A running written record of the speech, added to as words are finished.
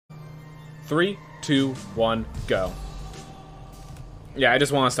3, 2, 1, go. Yeah, I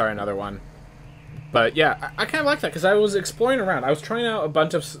just want to start another one. But yeah, I kind of like that because I was exploring around. I was trying out a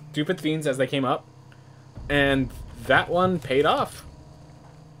bunch of stupid themes as they came up. And that one paid off.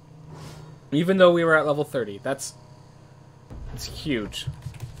 Even though we were at level 30. It's huge.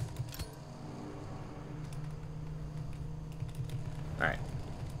 Alright.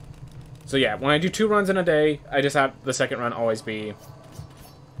 So yeah, when I do 2 runs in a day, I just have the second run always be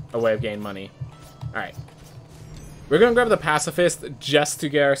a way of gaining money. Alright. We're going to grab the Pacifist just to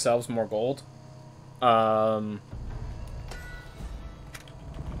get ourselves more gold.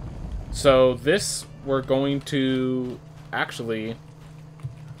 So this, we're going to actually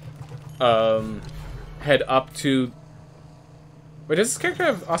head up to... Wait, does this character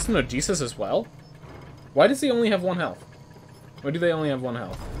have Ostenogesis as well? Why does he only have 1 health? Why do they only have 1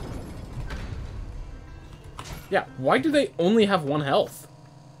 health? Yeah, why do they only have 1 health?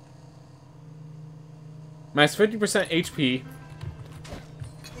 Minus 50% HP.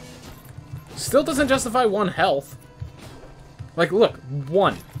 Still doesn't justify 1 health. Like, look,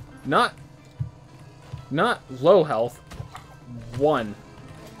 1. Not low health. 1.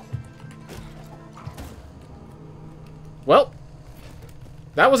 Well,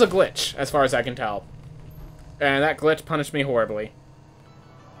 that was a glitch, as far as I can tell. And that glitch punished me horribly.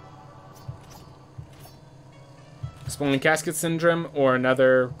 Exploding Casket Syndrome or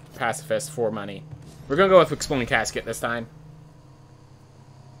another Pacifist for money. We're gonna go with Exploding Casket this time.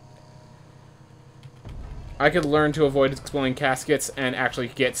 I could learn to avoid Exploding Caskets and actually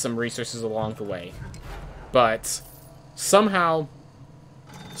get some resources along the way. But somehow...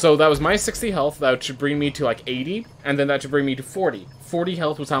 So that was my 60 health. That should bring me to like 80. And then that should bring me to 40. 40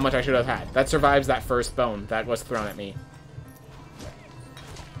 health was how much I should have had. That survives that first bone that was thrown at me.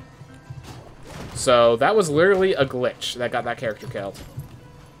 So that was literally a glitch that got that character killed.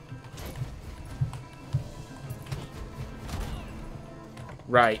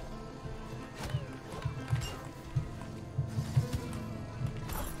 Right.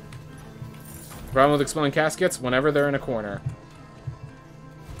 Problem with Exploding Caskets, whenever they're in a corner.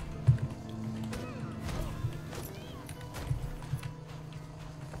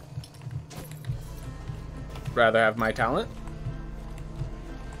 Rather have my talent.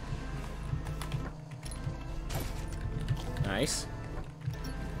 Nice.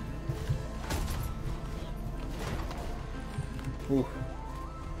 Ooh.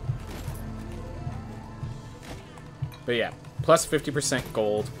 But yeah, plus 50%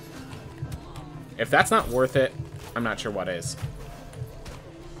 gold. If that's not worth it, I'm not sure what is.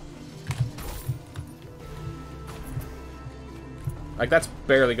 Like, that's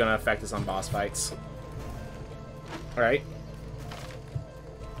barely going to affect us on boss fights. Alright.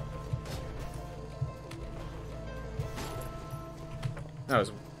 That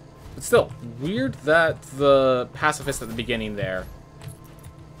was... But still, weird that the Pacifist at the beginning there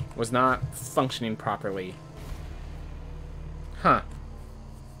was not functioning properly. Huh.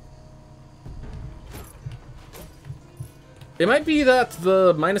 It might be that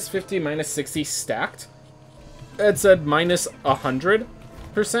the minus 50, minus 60 stacked. It said minus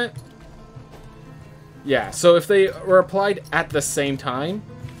 100%. Yeah, so if they were applied at the same time,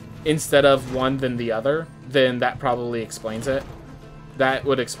 instead of one then the other, then that probably explains it. That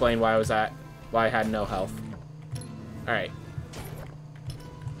would explain why I had no health. Alright.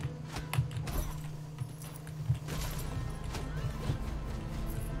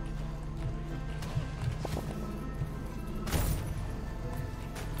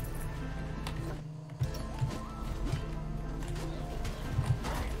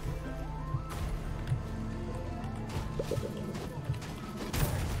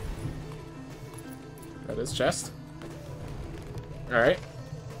 Got his chest. Alright.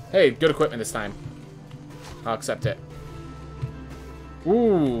 Hey, good equipment this time. I'll accept it.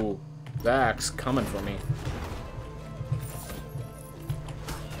 Ooh. The axe coming for me.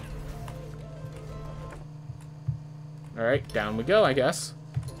 Alright, down we go, I guess.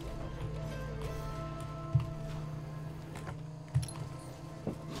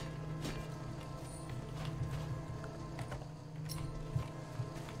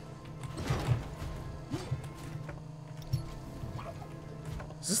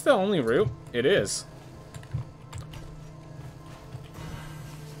 Is this the only route? It is.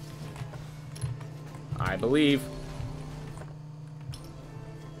 I believe.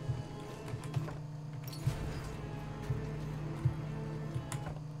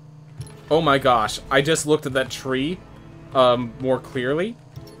 Oh my gosh, I just looked at that tree more clearly.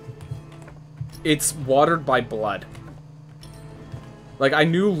 It's watered by blood. Like, I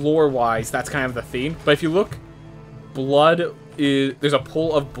knew lore-wise that's kind of the theme, but if you look, blood there's a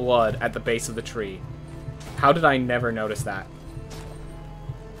pool of blood at the base of the tree. How did I never notice that?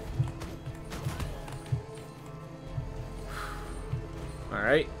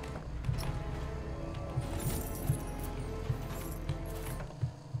 Alright.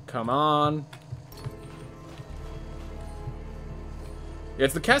 Come on. Yeah,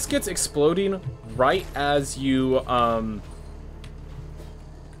 it's the caskets exploding right as you,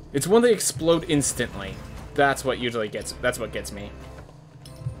 It's when they explode instantly. That's what usually gets... That's what gets me.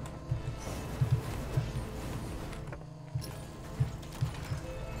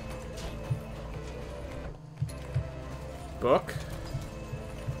 Book.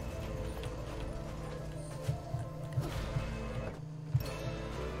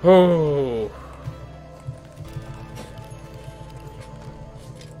 Oh.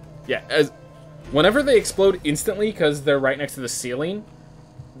 Yeah, whenever they explode instantly because they're right next to the ceiling,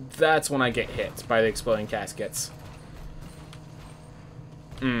 that's when I get hit by the exploding caskets.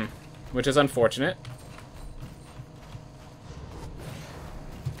 Which is unfortunate.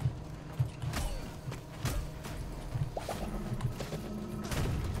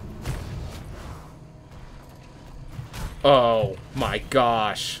 Oh my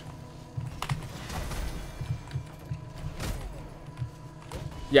gosh.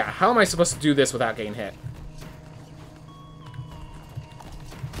 Yeah, how am I supposed to do this without getting hit?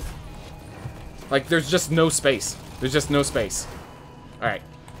 Like, there's just no space. There's just no space. Alright.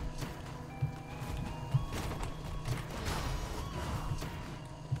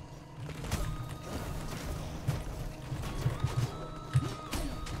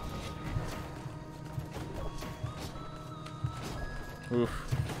 Oof.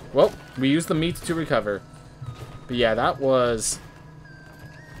 Well, we used the meat to recover. But yeah, that was...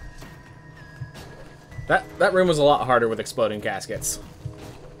 That room was a lot harder with exploding caskets.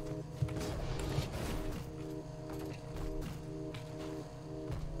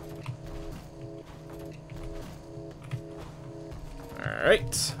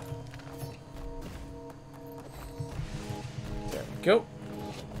 Alright. There we go.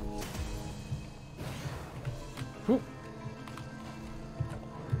 Whew.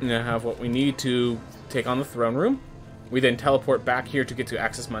 Now have what we need to take on the throne room. We then teleport back here to get to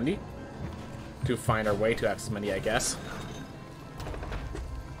Axis Mundi. To find our way to Axis Mundi, I guess.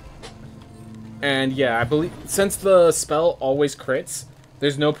 And yeah, I believe since the spell always crits,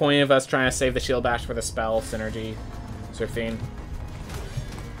 there's no point of us trying to save the shield bash for the spell synergy sort of thing.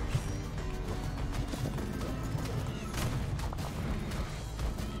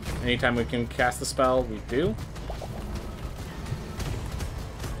 Anytime we can cast the spell, we do.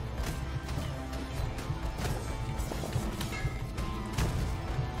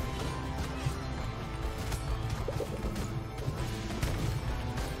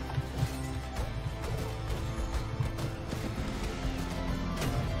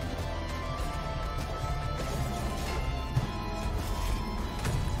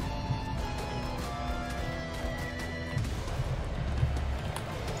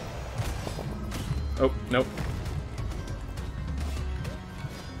 Oh, nope.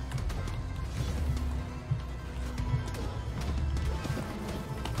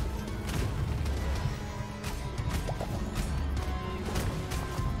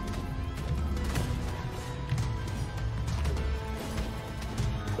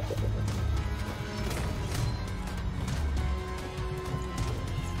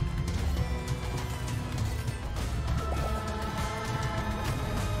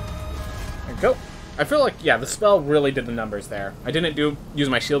 There we go. I feel like, yeah, the spell really did the numbers there. I didn't use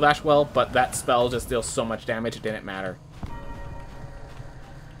my shield bash well, but that spell just deals so much damage it didn't matter.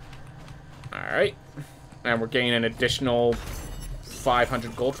 Alright. And we're getting an additional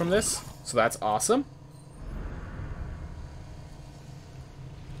 500 gold from this, so that's awesome.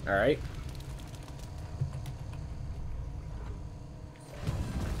 Alright.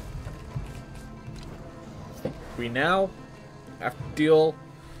 We now have to deal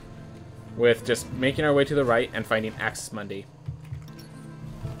with just making our way to the right and finding Axis Mundi.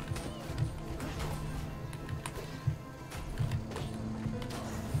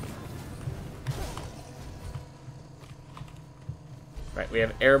 Right, we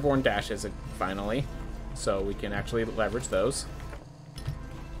have airborne dashes finally, so we can actually leverage those.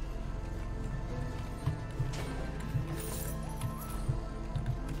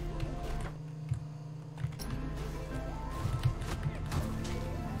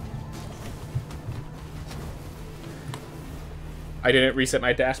 I didn't reset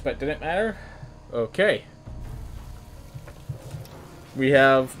my dash, but it didn't matter. Okay. We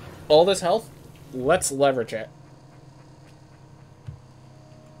have all this health. Let's leverage it.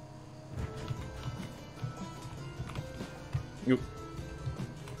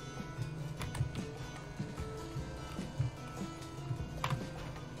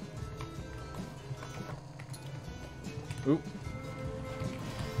 Oop.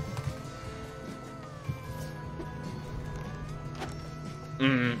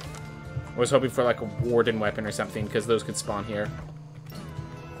 I was hoping for like a warden weapon or something, because those could spawn here.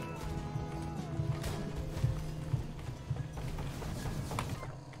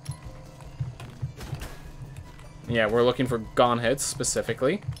 Yeah, we're looking for gone heads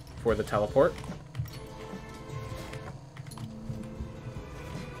specifically for the teleport.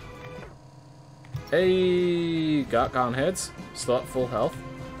 Hey, got gone heads. Still at full health.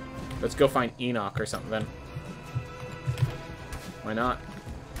 Let's go find Enoch or something then. Why not?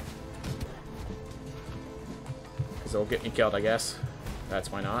 Because it'll get me killed, I guess.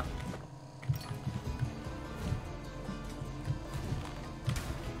 That's why not.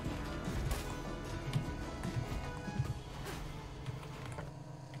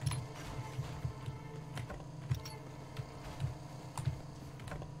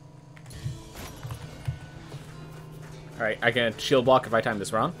 Alright, I can shield block if I time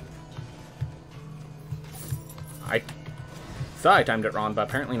this wrong. I thought I timed it wrong, but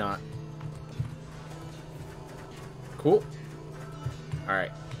apparently not. Cool.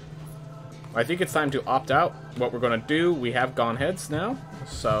 Alright. I think it's time to opt out. What we're going to do, we have gone heads now.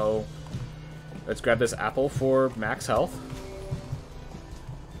 So, let's grab this apple for max health.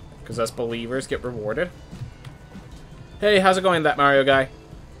 Because us believers get rewarded. Hey, how's it going, that Mario guy?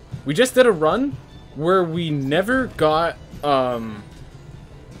 We just did a run where we never got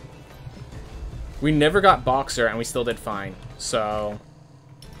Boxer, and we still did fine. So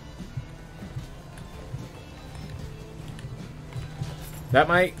that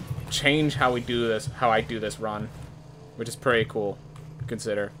might change how we do this, how I do this run, which is pretty cool to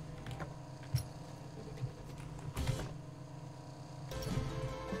consider.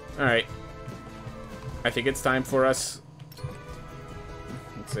 Alright. I think it's time for us.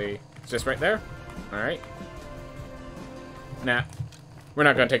 Let's see. It's just right there. Alright. Nah. We're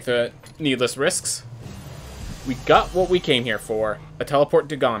not going to take the needless risks. We got what we came here for. A teleport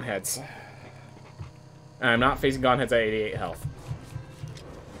to Gone Heads. And I'm not facing Gone Heads at 88 health.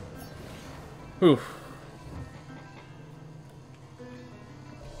 Whew.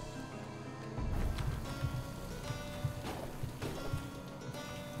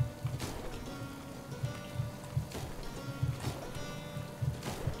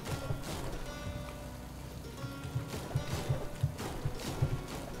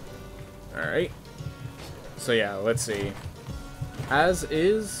 Alright. So yeah, let's see. As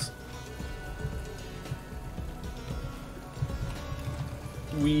is,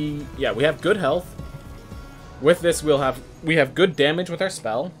 we have good health. With this we have good damage with our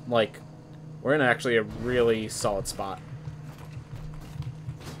spell. Like, we're in actually a really solid spot.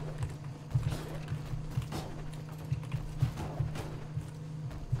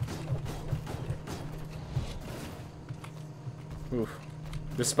 Oof.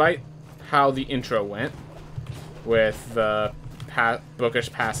 Despite how the intro went with the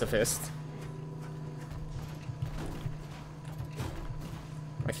bookish pacifist,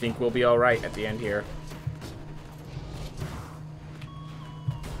 I think we'll be alright at the end here.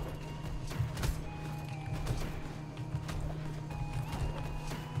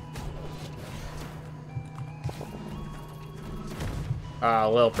 A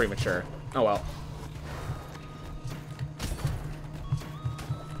little premature. Oh well.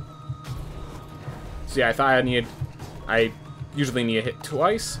 So yeah, I thought I usually need to hit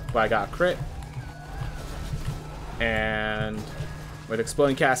twice, but I got a crit. And with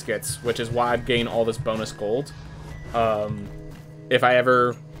exploding caskets, which is why I've gained all this bonus gold, if I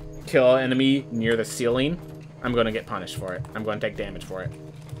ever kill an enemy near the ceiling, I'm going to get punished for it. I'm going to take damage for it.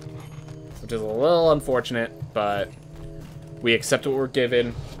 Which is a little unfortunate, but we accept what we're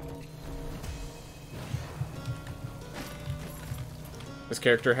given. This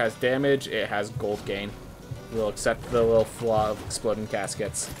character has damage, it has gold gain. We'll accept the little flaw of exploding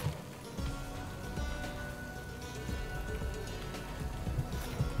caskets.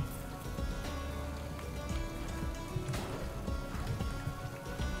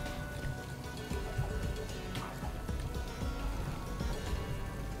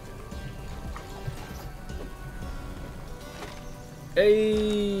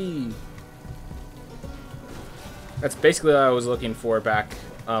 Hey! That's basically what I was looking for back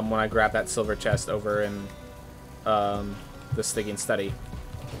when I grabbed that silver chest over in the Stygian Study.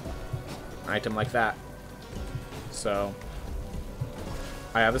 An item like that. So,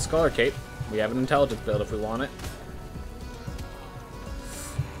 I have a Scholar Cape. We have an Intelligence build if we want it.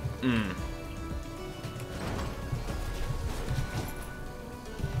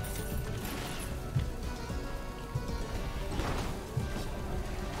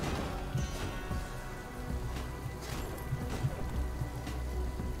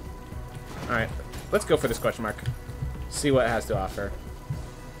 Alright, let's go for this question mark. See what it has to offer.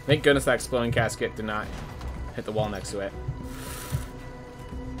 Thank goodness that exploding casket did not hit the wall next to it.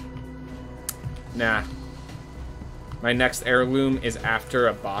 Nah. My next heirloom is after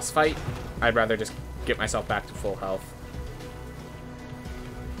a boss fight. I'd rather just get myself back to full health.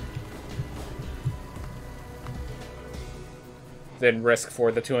 Than risk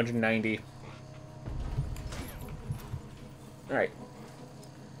for the 290. Alright.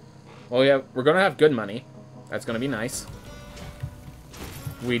 Well, yeah, we're going to have good money. That's going to be nice.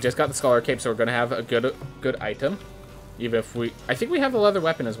 We just got the Scholar Cape, so we're going to have a good item. Even if we... I think we have the leather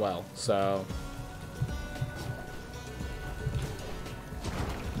weapon as well, so...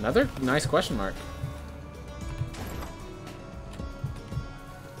 Another nice question mark.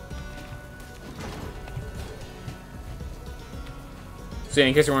 So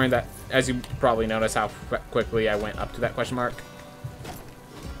in case you're wondering that, as you probably noticed how quickly I went up to that question mark.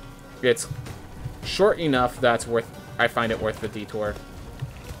 It's short enough that's I find it worth the detour.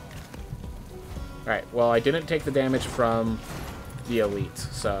 Alright, well I didn't take the damage from the elite,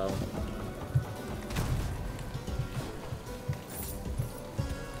 so...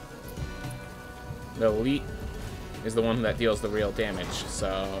 The elite is the one that deals the real damage,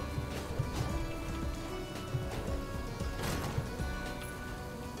 so...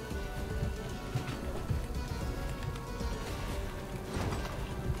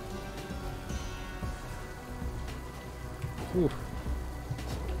 Whew.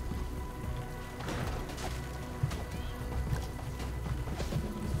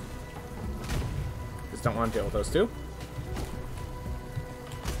 Just don't want to deal with those two.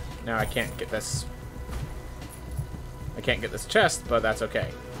 Now I can't get this... I can't get this chest, but that's okay.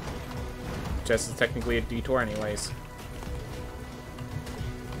 Chest is technically a detour anyways.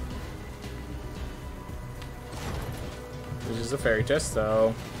 Which is a fairy chest,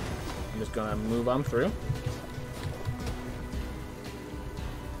 so I'm just gonna move on through.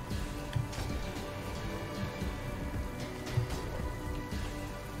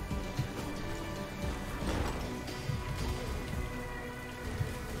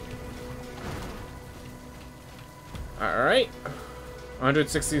 Alright.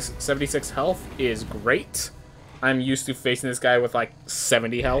 176 health is great. I'm used to facing this guy with like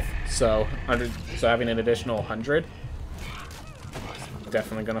 70 health, so having an additional 100,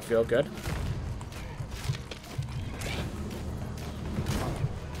 definitely gonna feel good.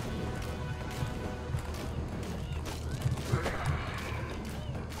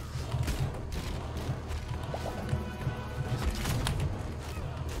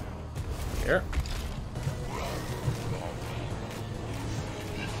 Here.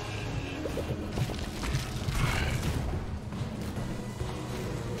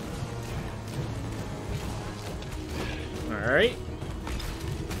 Alright.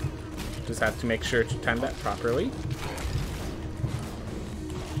 Just have to make sure to time that properly.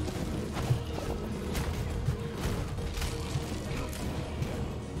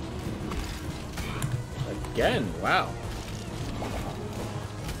 Again, wow.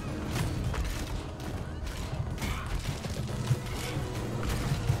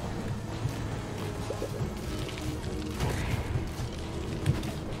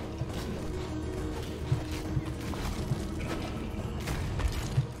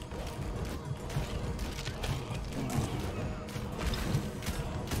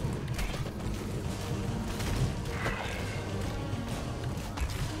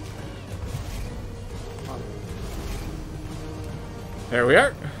 There we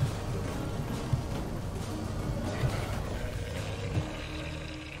are.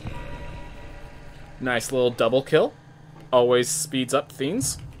 Nice little double kill. Always speeds up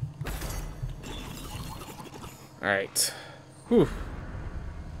things. Alright. Whew.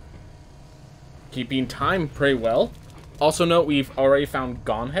 Keeping time pretty well. Also note we've already found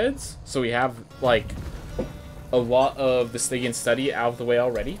Gone Heads, so we have, like, a lot of the Stygian study out of the way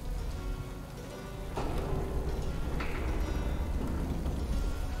already.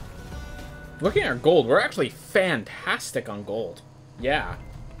 Looking at our gold, we're actually fantastic on gold. Yeah.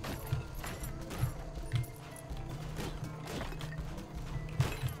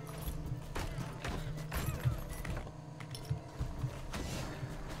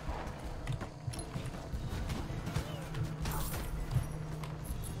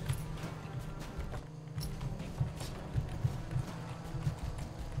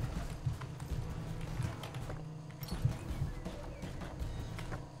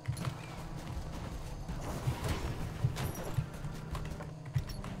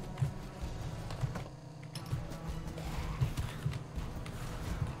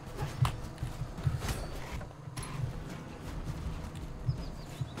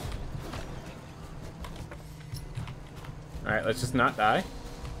 Alright, let's just not die.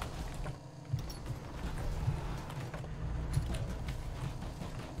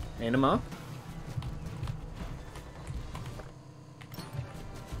 Paint him up.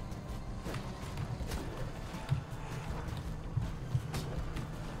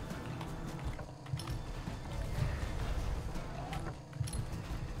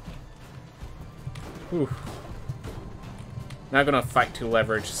 Whew. Not gonna fight to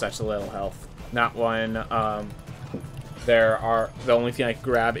leverage such little health. Not when the only thing I can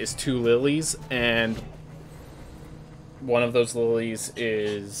grab is 2 lilies, and one of those lilies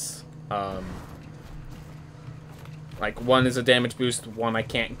is like one is a damage boost, one I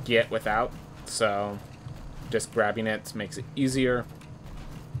can't get without. So just grabbing it makes it easier,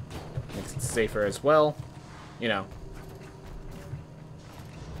 makes it safer as well, you know.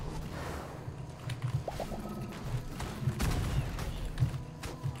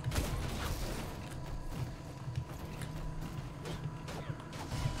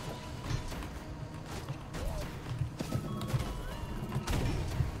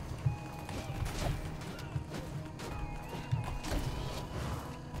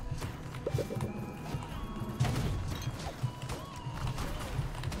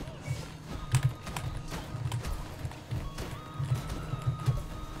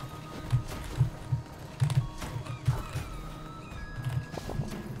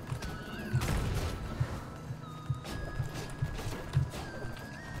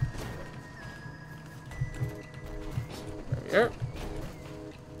 There.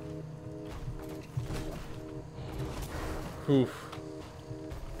 Oof.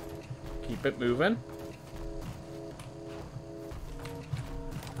 Keep it moving.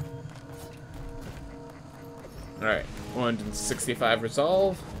 Alright, 165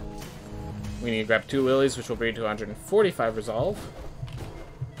 resolve. We need to grab 2 lilies, which will bring to 145 resolve.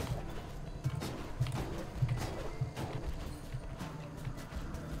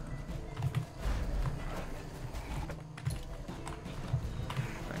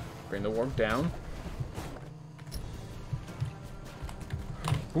 Bring the warp down.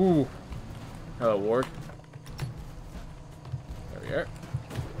 Ooh. Hello, ward. There we are.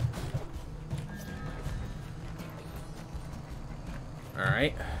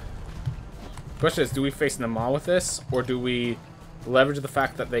 Alright. Question is, do we face them all with this, or do we leverage the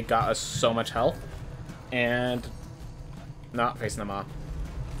fact that they got us so much health and not face them all?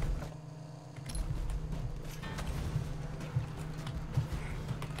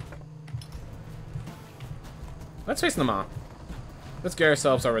 Let's face them off. Let's get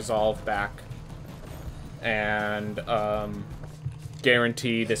ourselves our resolve back. And,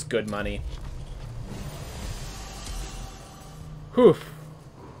 guarantee this good money. Whew.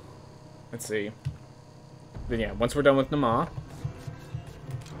 Let's see. Then yeah, once we're done with Nama.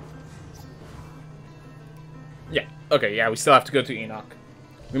 Yeah, okay, yeah, we still have to go to Enoch.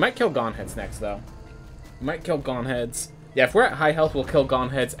 We might kill Gauntheads next, though. We might kill Gauntheads. Yeah, if we're at high health, we'll kill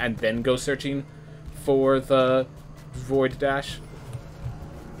Gauntheads and then go searching for the Void Dash.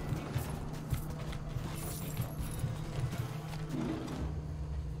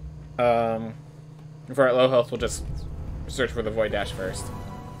 If we're at low health, we'll just search for the Void Dash first.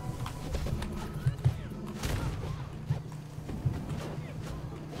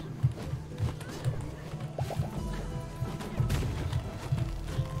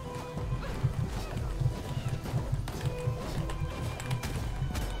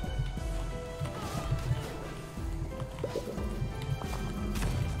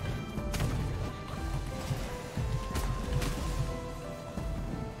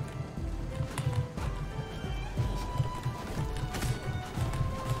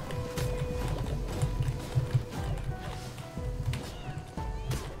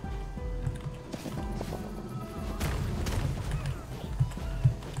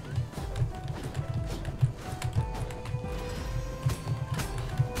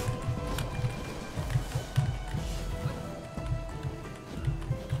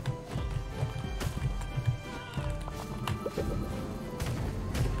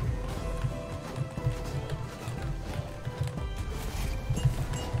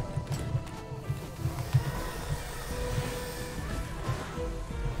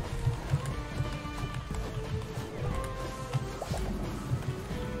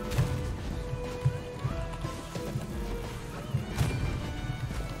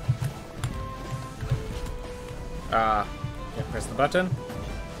 Can't press the button.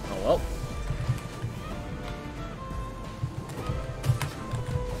 Oh well.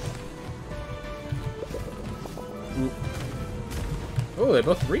 Ooh. Oh, they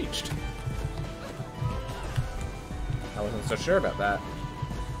both reached. I wasn't so sure about that.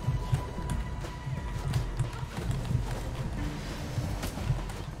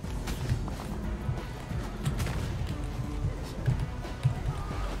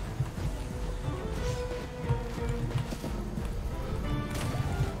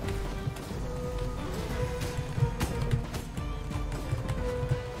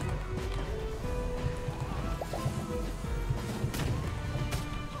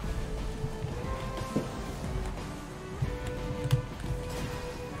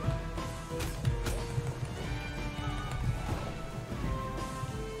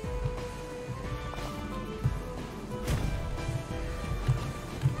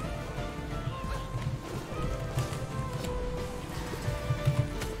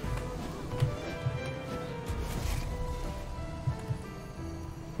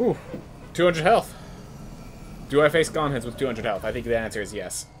 Whew. 200 health. Do I face Gonheads with 200 health? I think the answer is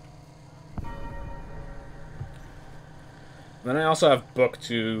yes. Then I also have Book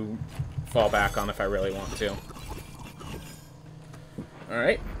to fall back on if I really want to.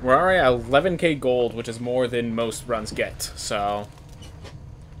 Alright, we're already at 11k gold, which is more than most runs get, so...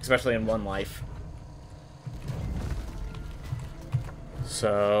 Especially in one life.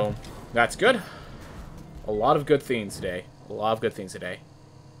 So, that's good. A lot of good things today. A lot of good things today.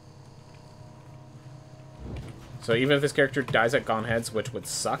 So even if this character dies at Gonheads, which would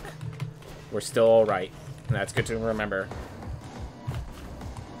suck, we're still alright. And that's good to remember.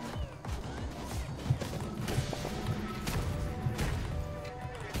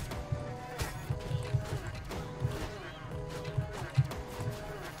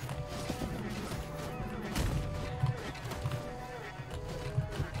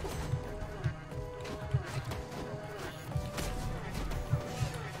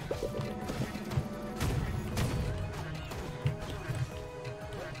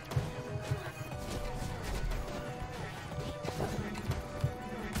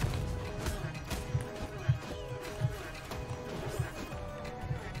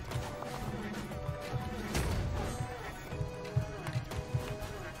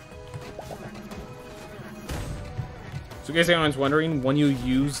 So in case anyone's wondering, when you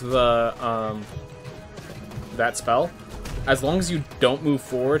use the that spell, as long as you don't move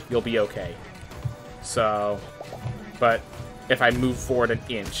forward, you'll be okay. So, but if I move forward an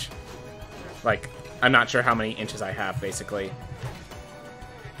inch, like, I'm not sure how many inches I have, basically.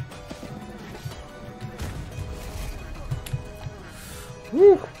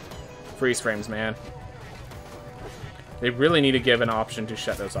 Woo! Freeze frames, man. They really need to give an option to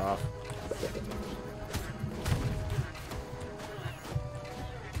shut those off.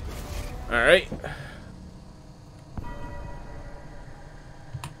 Alright.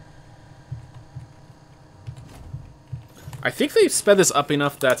 I think they've sped this up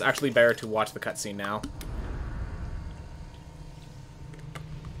enough that it's actually better to watch the cutscene now.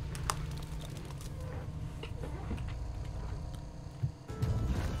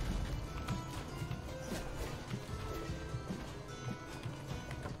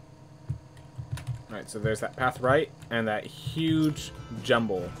 Alright, so there's that path right, and that huge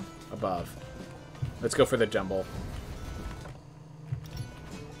jumble above. Let's go for the jumble.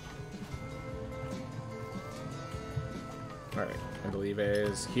 Alright, I believe it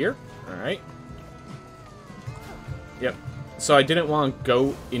is here. Alright. Yep. So I didn't want to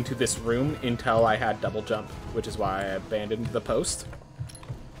go into this room until I had double jump, which is why I abandoned the post.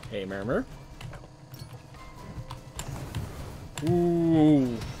 Hey, Murmur.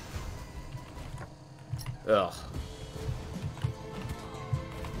 Ooh. Ugh.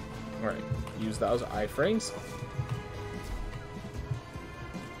 Alright, use those iframes.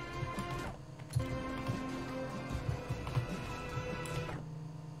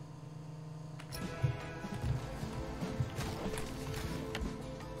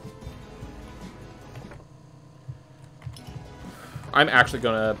 I'm actually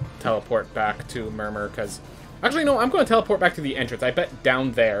going to teleport back to Murmur, because... Actually, no, I'm going to teleport back to the entrance. I bet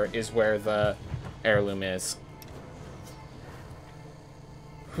down there is where the heirloom is.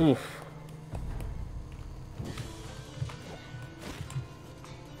 Whew.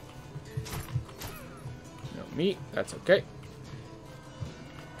 No meat, that's okay.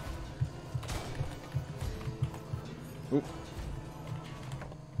 Oop.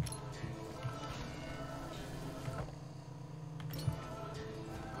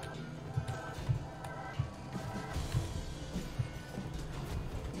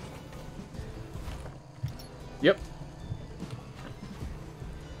 Yep.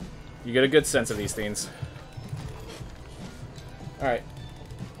 You get a good sense of these things. Alright.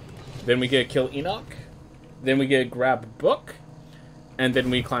 Then we get to kill Enoch. Then we get to grab Book. And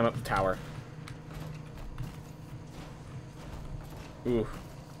then we climb up the tower. Ooh.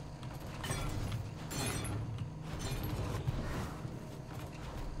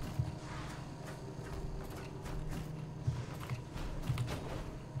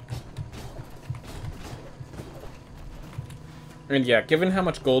 And yeah, given how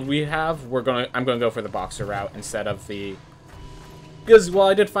much gold we have, I'm gonna go for the boxer route instead of the... Because, well,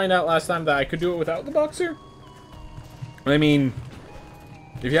 I did find out last time that I could do it without the boxer. I mean,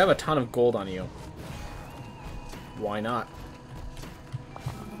 if you have a ton of gold on you, why not?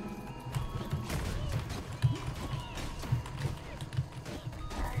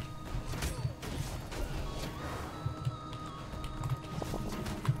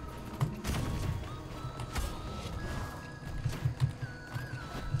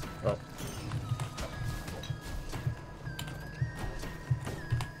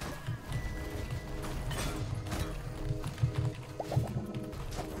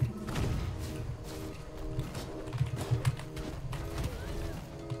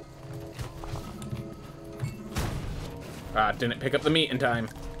 Didn't pick up the meat in time.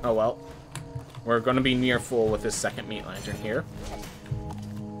 Oh well. We're going to be near full with this second meat lantern here.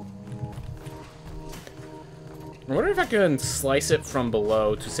 I wonder if I can slice it from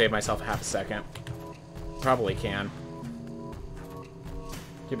below to save myself half a second. Probably can.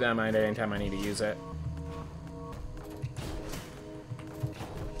 Keep that in mind anytime I need to use it.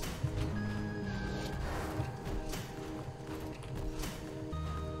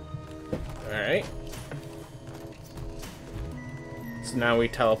 Alright. So now we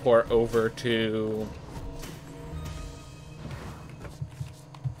teleport over to...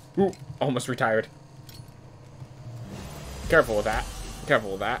 Ooh, almost retired. Careful with that.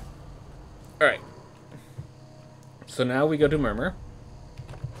 Careful with that. Alright. So now we go to Murmur.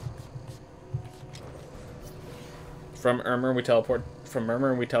 From Murmur we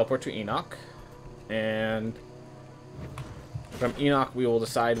teleport to Enoch. And from Enoch we will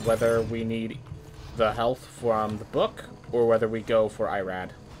decide whether we need the health from the book or whether we go for Irad.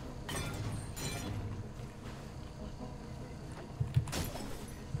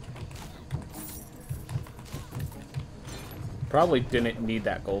 Probably didn't need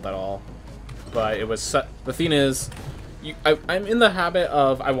that gold at all, but it was the thing is, I'm in the habit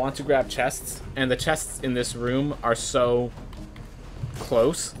of I want to grab chests, and the chests in this room are so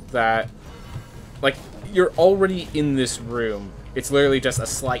close that, like, you're already in this room. It's literally just a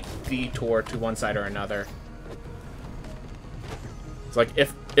slight detour to one side or another. It's like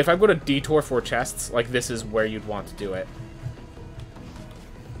if I go to detour for chests, like this is where you'd want to do it.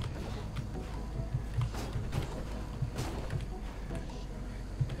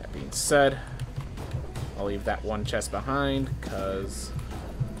 Said, I'll leave that one chest behind, because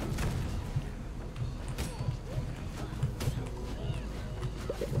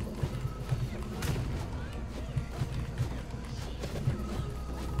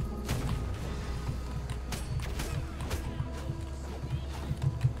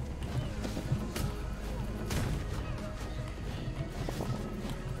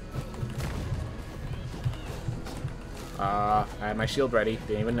I had my shield ready,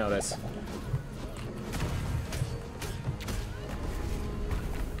 didn't even notice.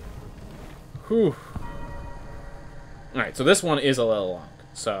 Whew. Alright, so this one is a little long,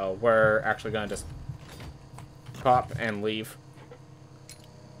 so we're actually gonna just pop and leave.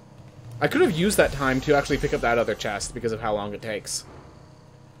 I could have used that time to actually pick up that other chest because of how long it takes.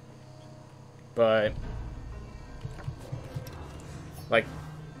 But, like,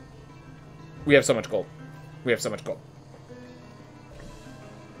 we have so much gold. We have so much gold.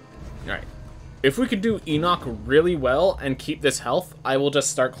 Alright. If we could do Enoch really well and keep this health, I will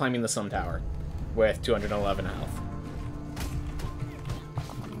just start climbing the Sun Tower with 211 health.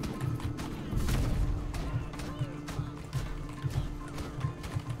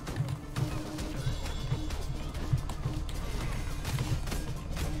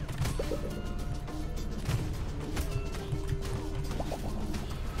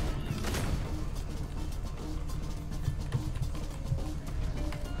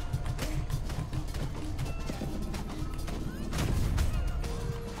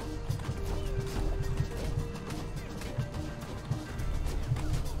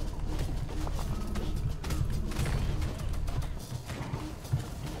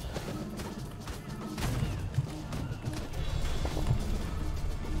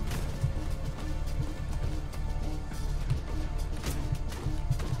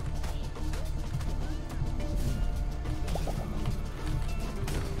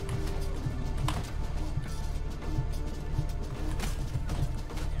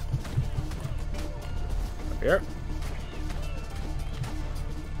 Here.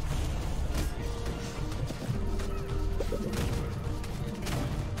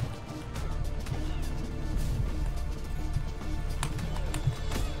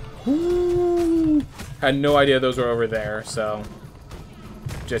 Woo! Had no idea those were over there, so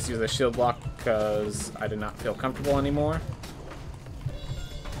just use the shield block because I did not feel comfortable anymore.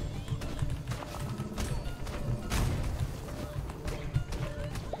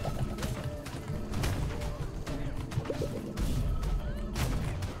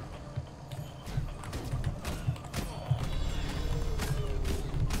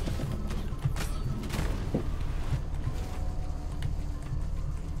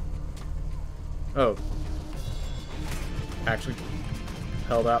 Oh. Actually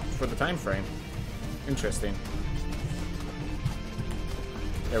held up for the time frame. Interesting.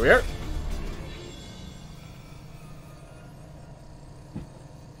 There we are.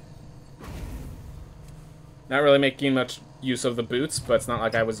 Not really making much use of the boots, but it's not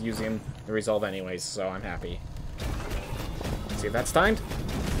like I was using the resolve anyways, so I'm happy. Let's see if that's timed.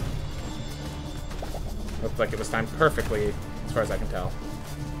 Looked like it was timed perfectly, as far as I can tell.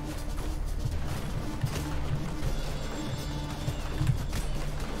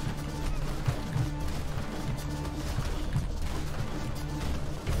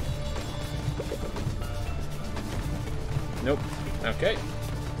 Nope. Okay.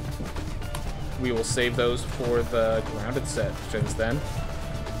 We will save those for the grounded sections then.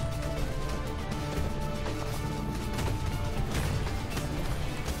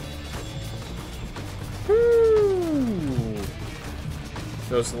 Woo!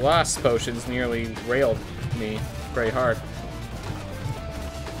 Those last potions nearly railed me very hard.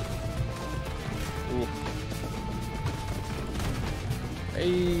 Ooh.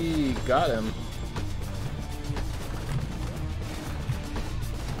 Hey, got him.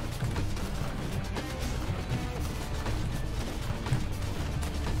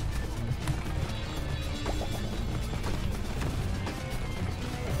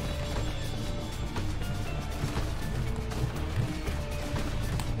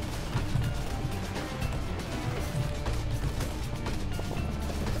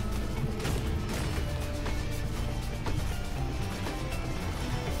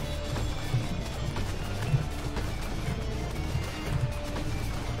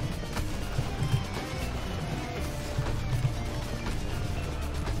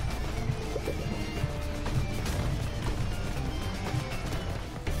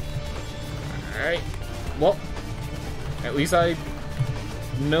 Alright. Well, at least I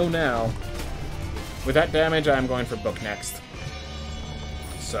know now. With that damage, I'm going for book next.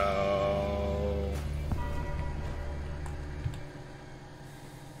 So...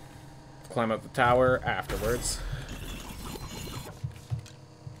 climb up the tower afterwards.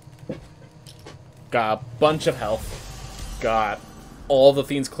 Got a bunch of health. Got all the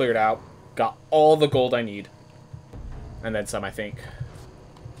fiends cleared out. Got all the gold I need. And then some, I think.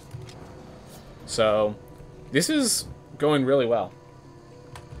 So, this is going really well.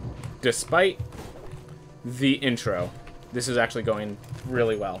 Despite the intro, this is actually going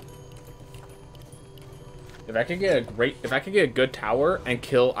really well. If I could get a good tower and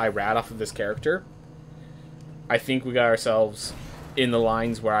kill Irad off of this character, I think we got ourselves in the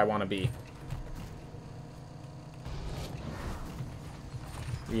lines where I want to be.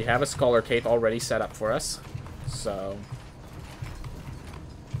 We have a Scholar Cape already set up for us, so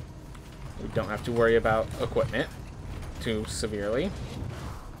we don't have to worry about equipment too severely.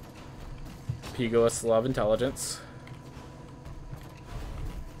 Pugilists love intelligence.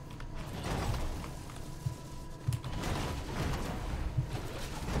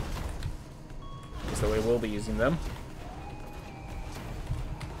 So we will be using them.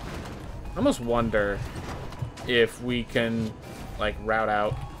 I almost wonder if we can, like, route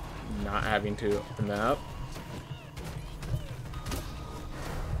out not having to open that up.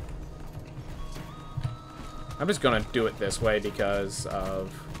 I'm just gonna do it this way because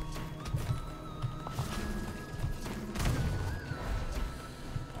of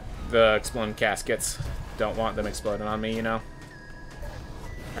the exploding caskets. Don't want them exploding on me, you know?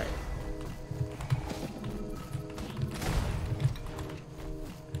 Alright.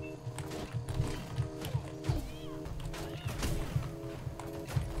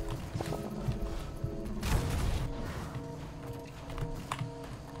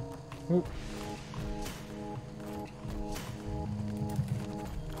 Oop.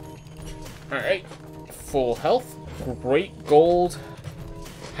 Alright, full health, great gold,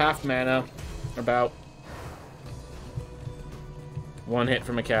 half mana, about one hit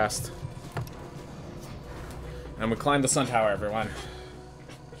from a cast. And we climb the sun tower, everyone.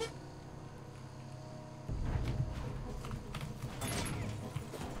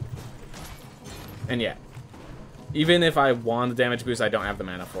 And yeah, even if I want the damage boost, I don't have the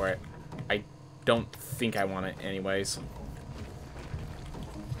mana for it. I don't think I want it anyways.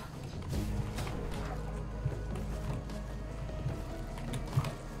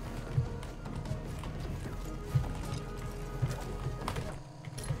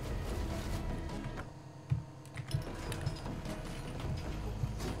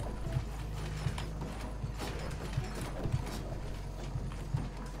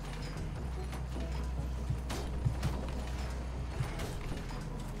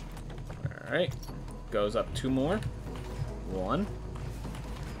 Alright, goes up 2 more. 1,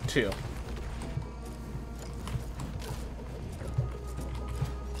 2.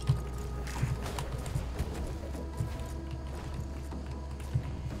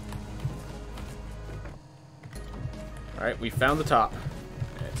 Alright, we found the top.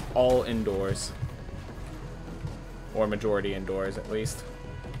 It's all indoors. Or majority indoors, at least.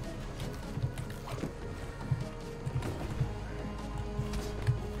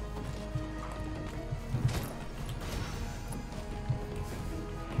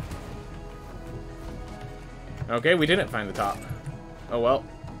 Okay, we didn't find the top. Oh well.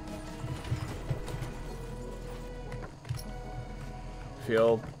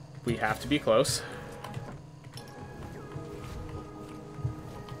 Feel we have to be close.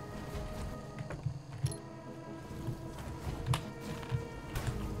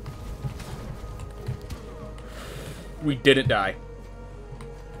 We didn't die.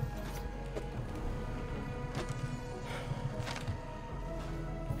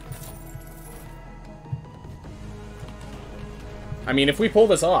 I mean, if we pull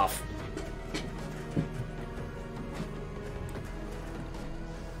this off...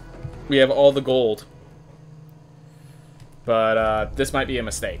 we have all the gold. But, this might be a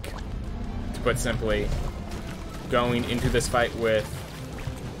mistake. To put simply, going into this fight with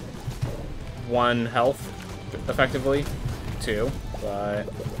 1 health, effectively. 2, but...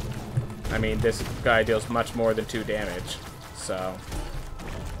 I mean, this guy deals much more than 2 damage, so...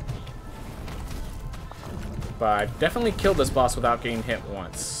 But I've definitely killed this boss without getting hit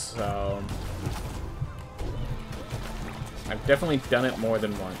once, so... I've definitely done it more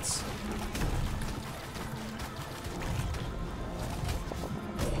than once.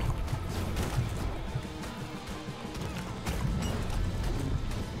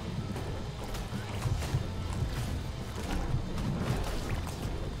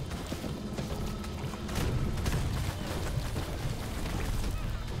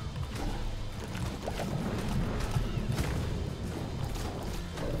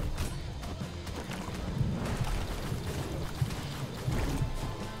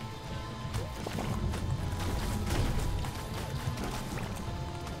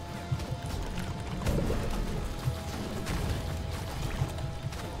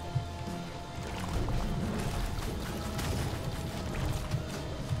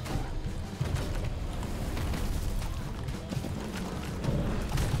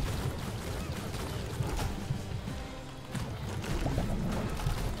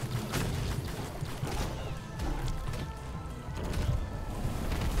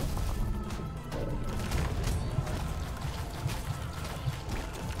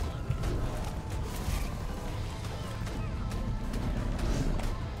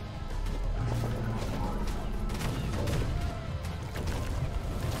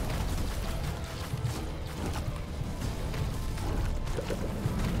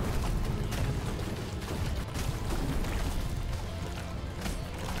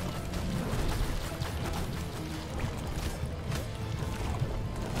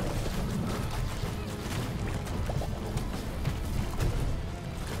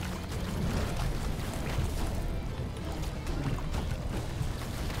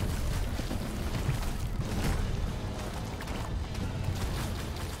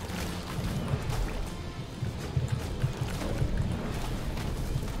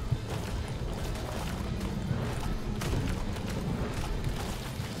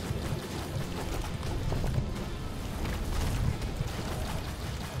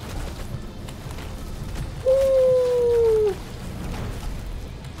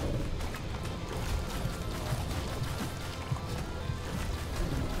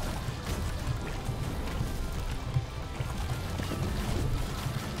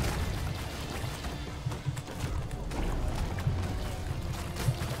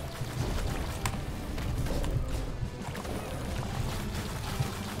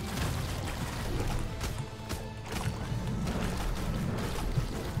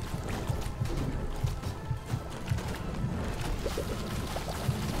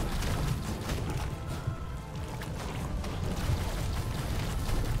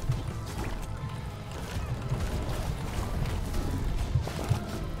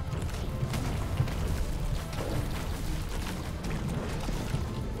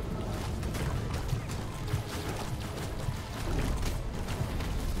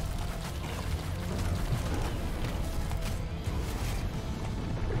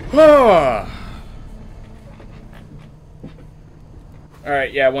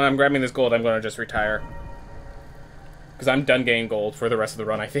 Alright, yeah, when I'm grabbing this gold, I'm going to just retire. Because I'm done getting gold for the rest of the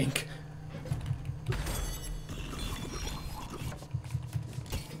run, I think.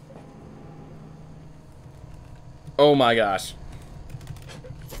 Oh my gosh.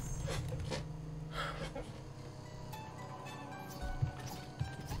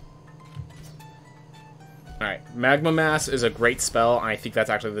 Alright, Magma Mass is a great spell, and I think that's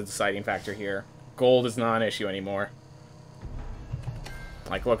actually the deciding factor here. Gold is not an issue anymore.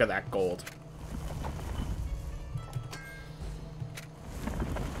 Like, look at that gold.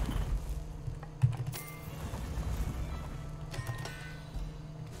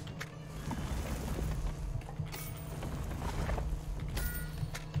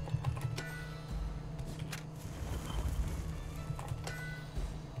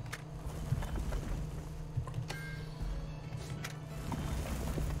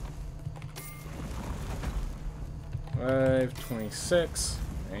 25, 26.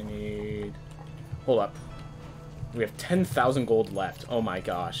 I need... Hold up. We have 10,000 gold left. Oh my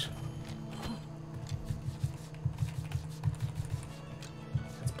gosh.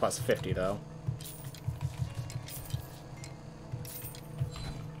 It's plus 50, though.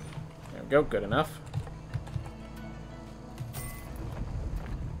 There we go. Good enough.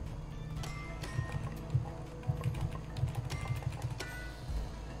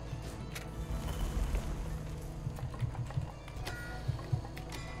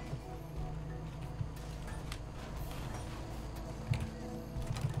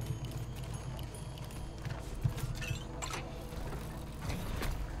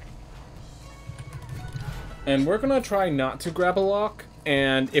 And we're gonna try not to grab a lock,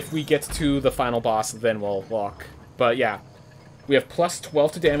 and if we get to the final boss, then we'll lock. But yeah, we have plus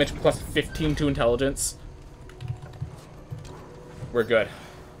 12 to damage, plus 15 to intelligence. We're good.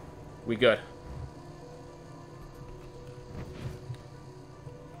 We good.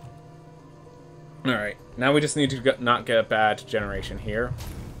 Alright, now we just need to not get a bad generation here.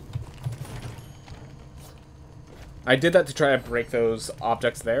 I did that to try to break those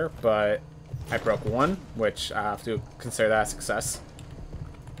objects there, but I broke one, which I have to consider that a success.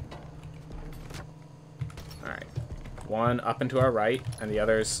 Alright. One up and to our right, and the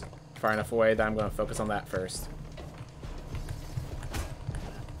other's far enough away that I'm going to focus on that first.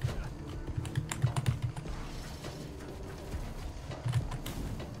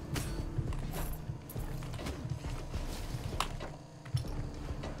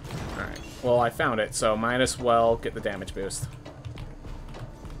 Alright. Well, I found it, so might as well get the damage boost.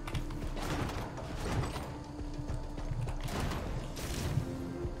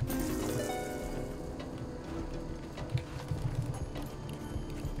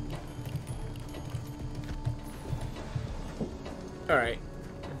 Alright.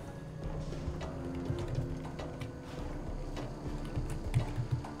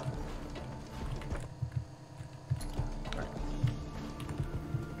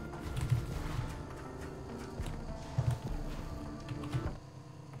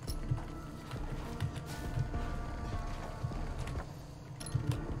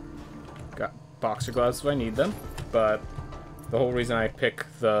 Got boxer gloves if I need them, but the whole reason I pick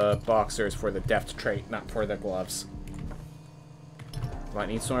the boxers for the deft trait, not for the gloves.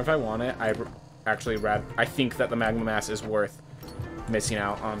 Lightning Storm if I want it. I think that the Magma Mass is worth missing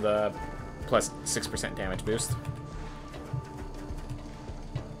out on the plus 6% damage boost.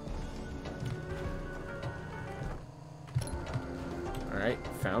 Alright,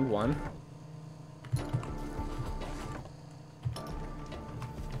 found one.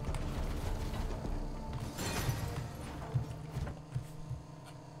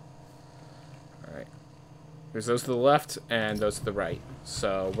 There's those to the left and those to the right.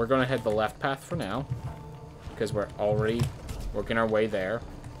 So we're going to head the left path for now, because we're already working our way there.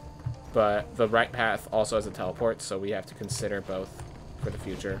 But the right path also has a teleport, so we have to consider both for the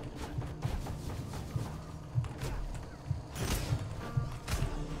future.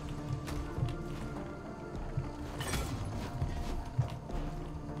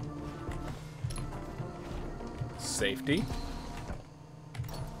 Safety.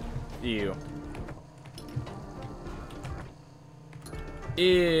 Ew.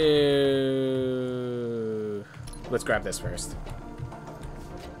 Ew. Let's grab this first.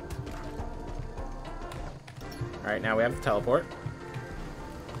 Alright, now we have the teleport.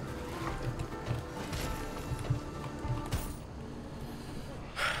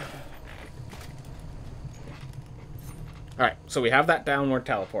 Alright, so we have that downward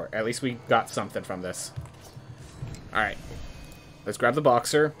teleport. At least we got something from this. Alright. Let's grab the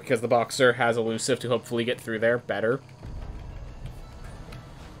boxer, because the boxer has elusive to hopefully get through there better.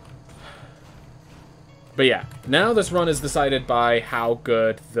 But yeah, now this run is decided by how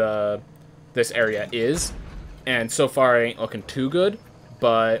good this area is. And so far it ain't looking too good,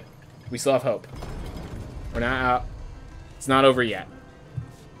 but we still have hope. We're not out. It's not over yet.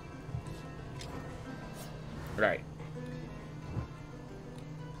 Right.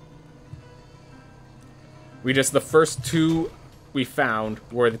 The first two we found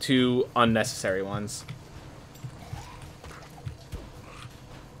were the two unnecessary ones.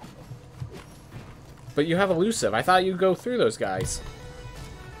 But you have elusive. I thought you'd go through those guys.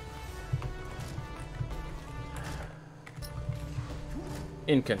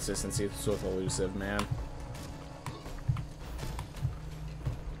 Inconsistency with elusive, man.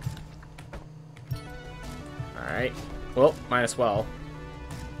 Alright. Well, might as well.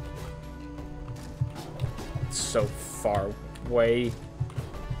 It's so far away.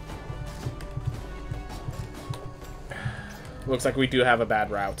 Looks like we do have a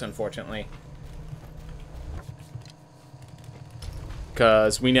bad route, unfortunately.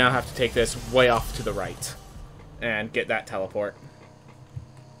 Because we now have to take this way off to the right. And get that teleport.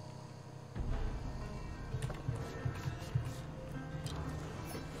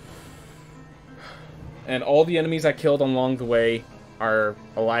 And all the enemies I killed along the way are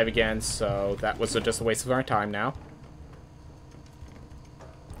alive again, so that was just a waste of our time now.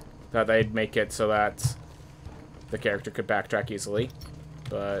 Thought they'd make it so that the character could backtrack easily,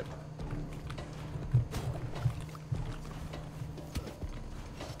 but...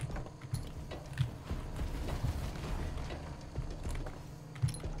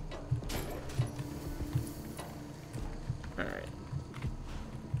 Alright.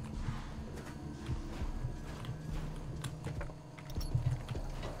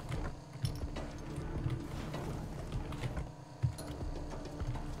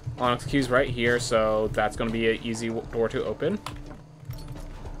 Onyx key's right here, so that's going to be an easy door to open.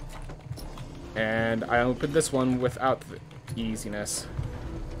 And I opened this one without the easiness.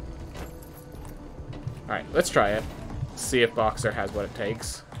 Alright, let's try it. See if Boxer has what it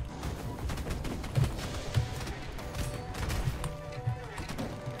takes.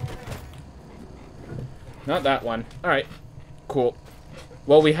 Not that one. Alright, cool.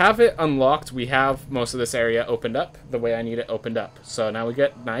 Well, we have it unlocked. We have most of this area opened up the way I need it opened up. So now we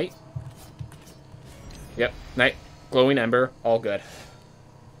get night. Yep, night. Glowing ember. All good.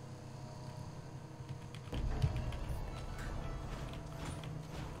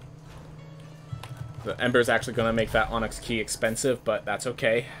 The ember is actually going to make that onyx key expensive, but that's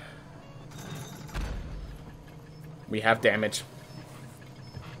okay. We have damage.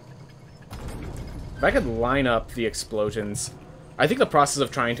 If I could line up the explosions... I think the process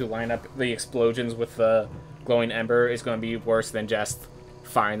of trying to line up the explosions with the glowing ember is going to be worse than just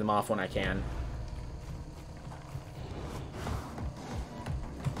firing them off when I can.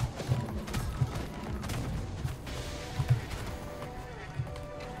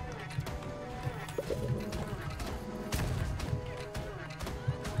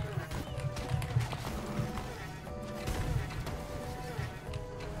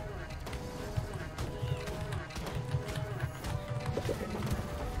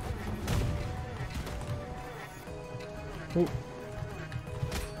 Ooh.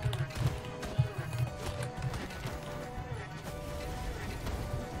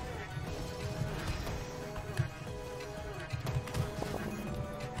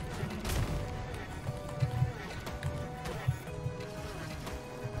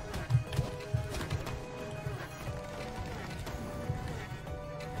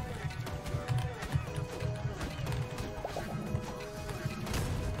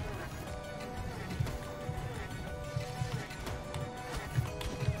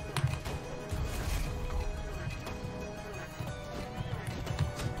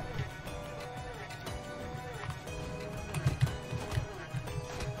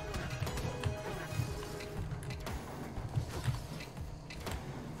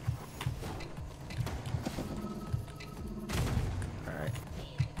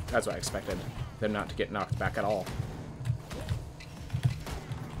 That's what I expected. Them not to get knocked back at all.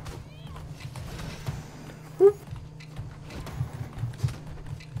 Whoop.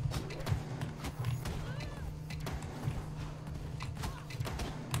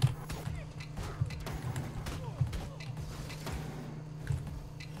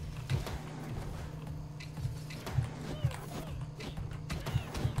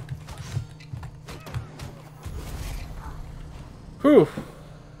 Whew.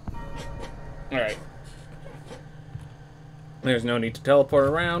 Alright. There's no need to teleport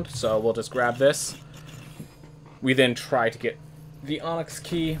around, so we'll just grab this. We then try to get the onyx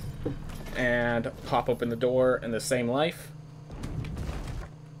key and pop open the door in the same life.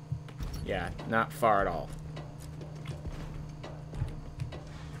 Yeah, not far at all.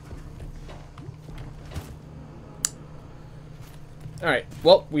 Alright,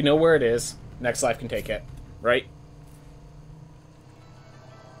 well, we know where it is. Next life can take it, right?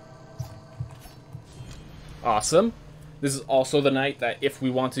 Awesome. This is also the knight that if we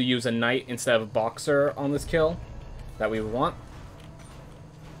want to use a knight instead of a boxer on this kill, that we would want.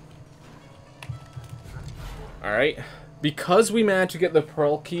 Alright. Because we managed to get the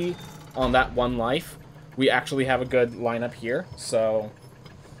pearl key on that one life, we actually have a good lineup here, so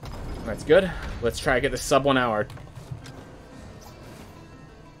that's good. Let's try to get the sub 1 hour.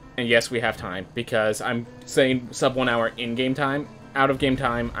 And yes, we have time, because I'm saying sub 1 hour in-game time. Out of game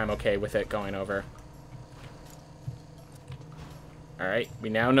time, I'm okay with it going over. Alright, we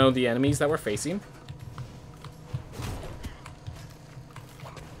now know the enemies that we're facing.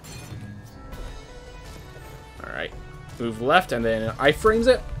 Alright, move left and then iframes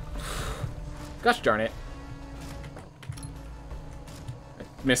it. Gosh darn it.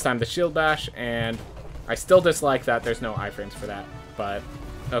 mistimed the shield bash, and I still dislike that there's no iframes for that, but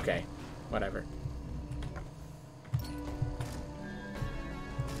okay, whatever.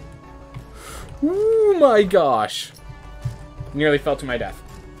 Oh my gosh! Nearly fell to my death.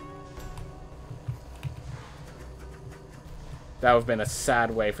 That would have been a sad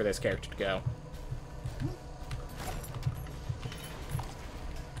way for this character to go.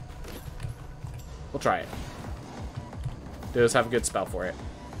 We'll try it. Does have a good spell for it.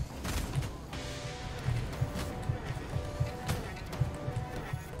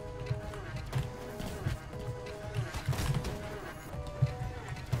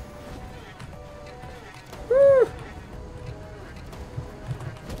 Woo!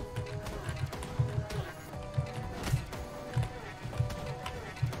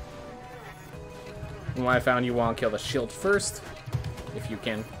 And what I found, you want to kill the shield first, if you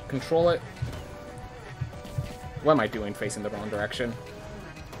can control it. What am I doing facing the wrong direction?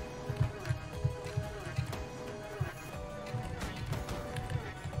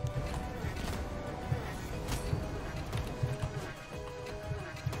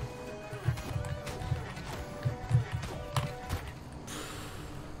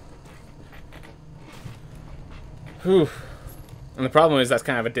 Whew. And the problem is that's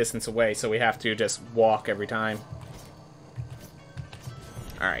kind of a distance away, so we have to just walk every time.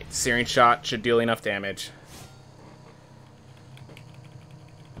 Alright, Searing Shot should deal enough damage.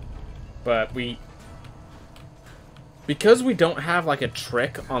 But because we don't have like a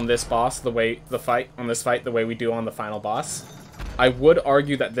trick on this boss the way the way we do on the final boss, I would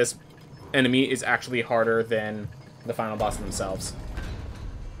argue that this enemy is actually harder than the final boss themselves.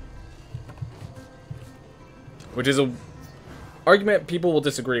 Which is a argument people will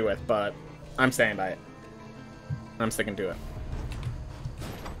disagree with, but I'm standing by it. I'm sticking to it.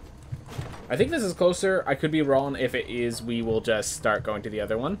 I think this is closer. I could be wrong. If it is, we will just start going to the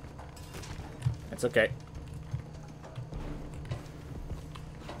other one. It's okay.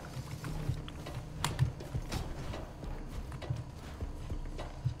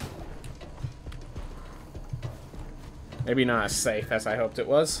 Maybe not as safe as I hoped it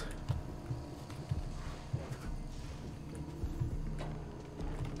was.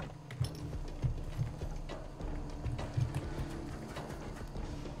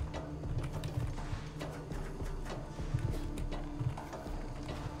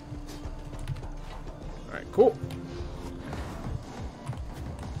 Cool.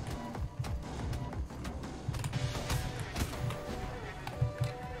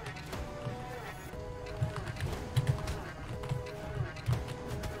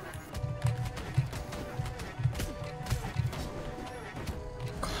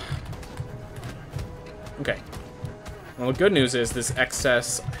 Okay. Well, the good news is this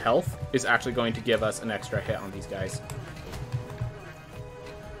excess health is actually going to give us an extra hit on these guys.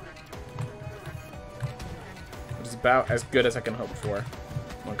 About as good as I can hope for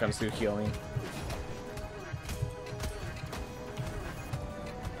when it comes to healing.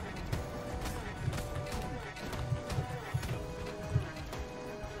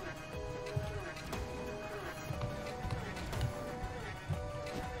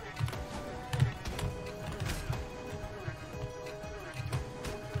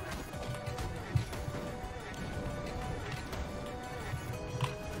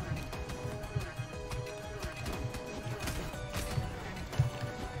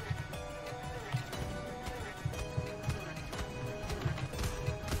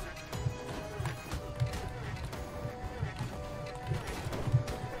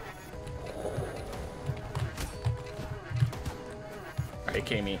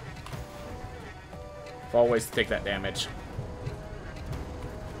 AK me. Always take that damage.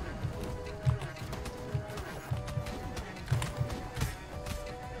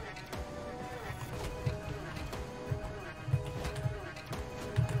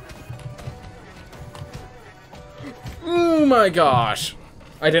 Oh my gosh!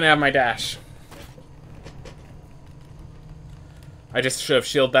 I didn't have my dash. I just should have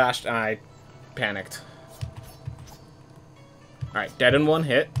shield dashed and I panicked. Alright, dead in one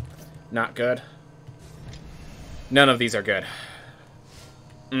hit. Not good. None of these are good.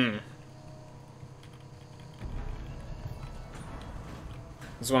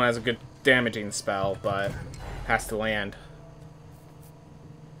 This one has a good damaging spell, but has to land.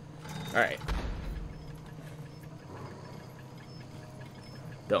 Alright.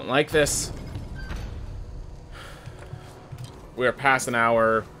 Don't like this. We're past an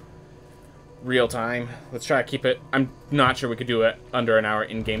hour real time. Let's try to keep it. I'm not sure we could do it under an hour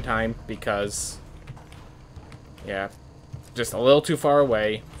in-game time because, yeah, just a little too far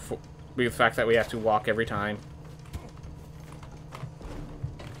away with the fact that we have to walk every time.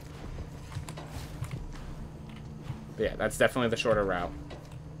 Yeah, that's definitely the shorter route.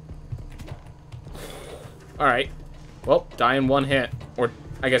 Alright. Well, die in 1 hit. Or,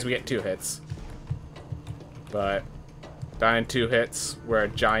 I guess we get 2 hits. But, die in 2 hits. We're a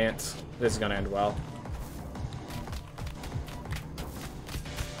giant. This is gonna end well.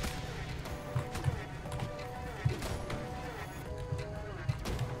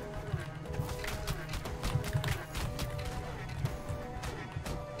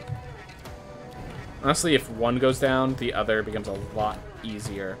 Honestly, if one goes down, the other becomes a lot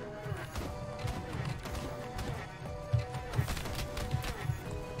easier.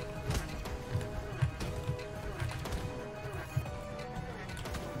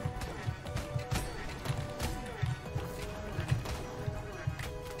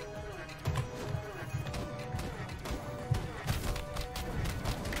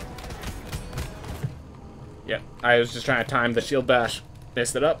 Yeah, I was just trying to time the shield bash.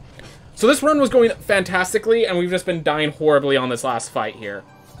 Messed it up. So this run was going fantastically, and we've just been dying horribly on this last fight here.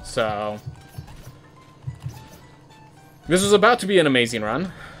 So this was about to be an amazing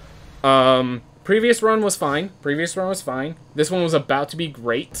run. Previous run was fine. This one was about to be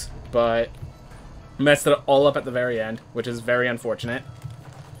great, but messed it all up at the very end, which is very unfortunate.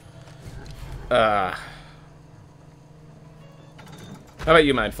 How about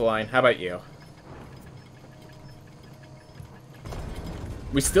you, Mindful Line? How about you?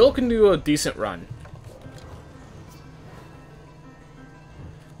 We still can do a decent run.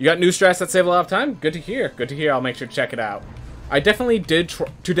 You got new strats that save a lot of time? Good to hear. Good to hear. I'll make sure to check it out. I definitely did...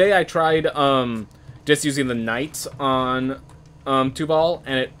 Today I tried just using the Knight on Tubal,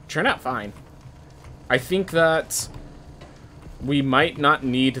 and it turned out fine. I think that we might not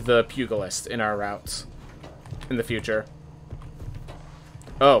need the Pugilist in our routes in the future.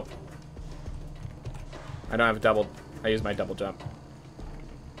 Oh. I don't have a double... I use my double jump.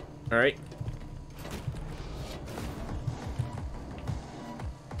 Alright.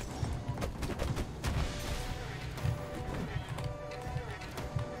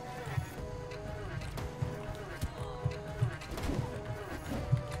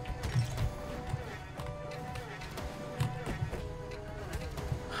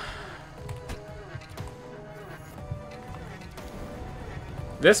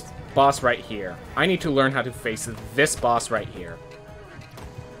 This boss right here. I need to learn how to face this boss right here.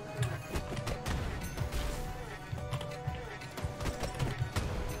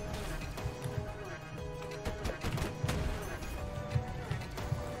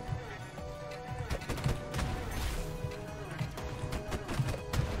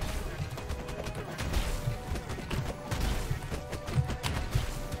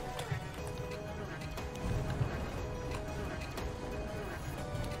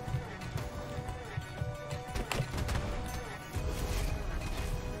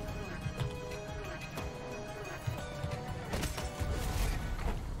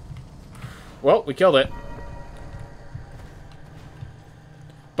 Well, we killed it.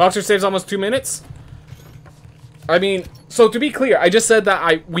 Boxer saves almost 2 minutes. I mean, so to be clear, I just said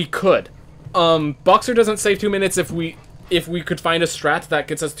that we could. Boxer doesn't save 2 minutes if we could find a strat that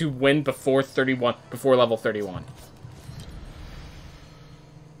gets us to win before level 31.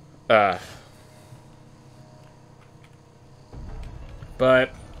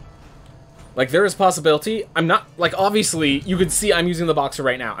 But like, there is possibility. I'm not, like, obviously, you can see I'm using the Boxer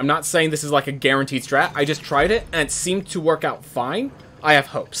right now. I'm not saying this is, like, a guaranteed strat. I just tried it, and it seemed to work out fine. I have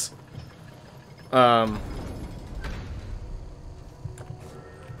hopes. It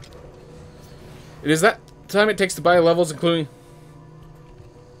is that time it takes to buy levels, including...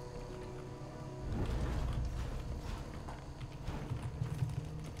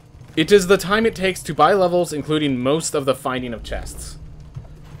 It is the time it takes to buy levels, including most of the finding of chests.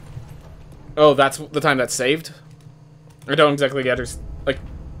 Oh, that's the time that's saved? I don't exactly get her... Like...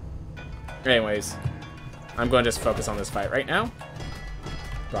 Anyways. I'm going to just focus on this fight right now.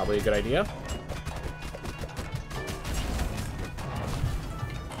 Probably a good idea.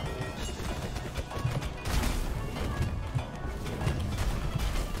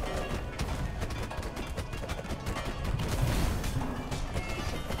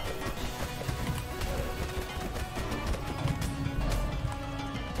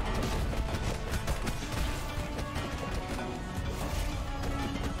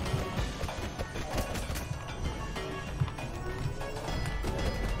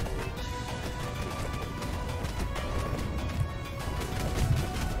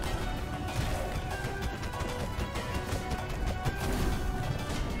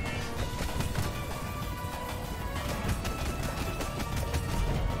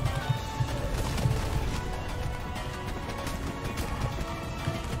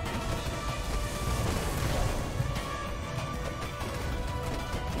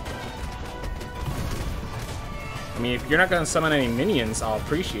 mean, if you're not gonna summon any minions, I'll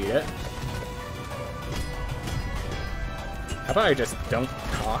appreciate it. How about I just don't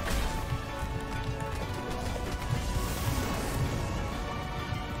talk?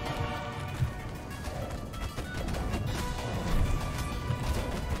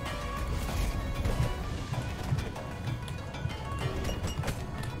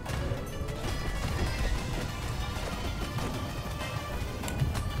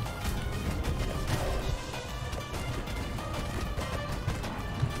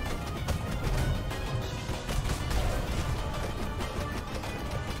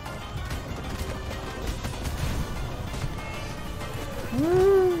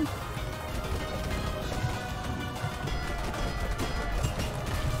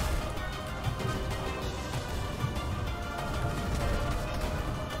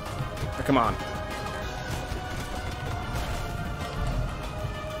 Come on.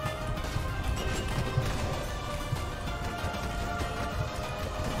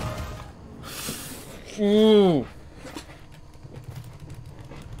 Ooh.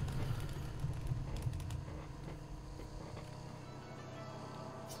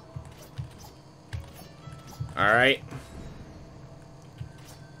 All right.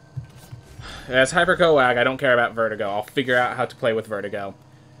 That's Hyper-Coag. I don't care about Vertigo. I'll figure out how to play with Vertigo.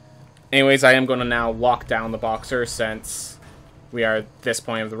 Anyways, I am going to now lock down the Boxer since we are at this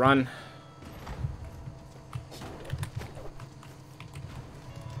point of the run.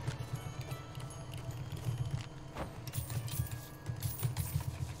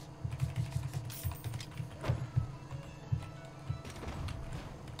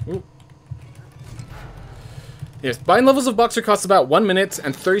 Ooh. Yes, bind levels of Boxer costs about 1 minute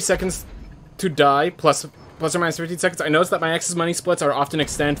and 30 seconds to die, plus or minus 15 seconds. I noticed that my X's money splits are often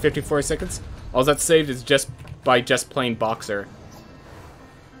extend 54 seconds. All that's saved is just by plain Boxer.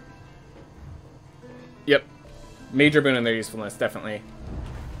 Yep. Major boon in their usefulness, definitely.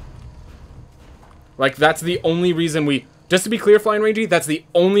 Like, that's the only reason we... Just to be clear, Flying Rangy, that's the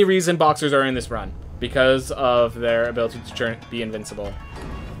only reason Boxers are in this run. Because of their ability to be invincible.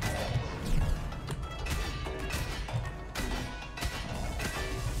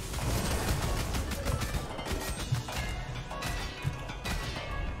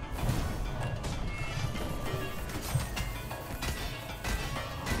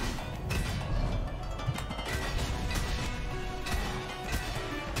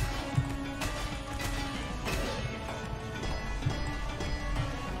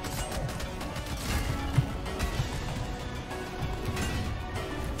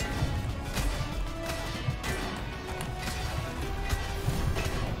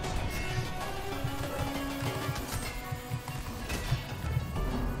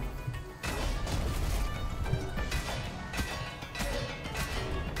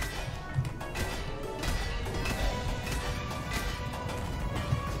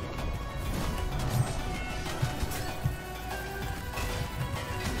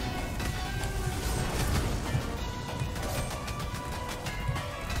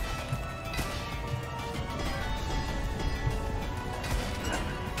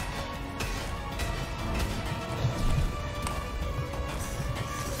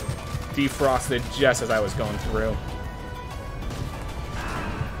 Defrosted just as I was going through.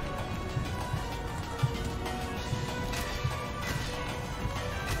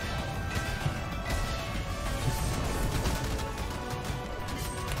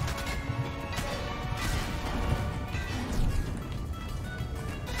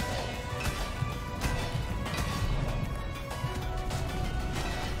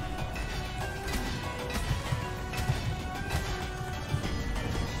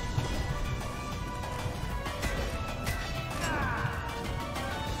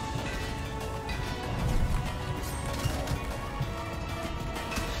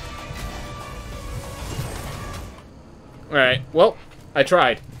 Alright, well, I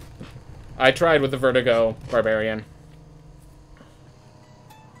tried. I tried with the Vertigo Barbarian.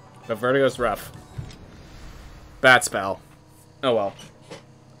 But Vertigo's rough. Bad spell. Oh well.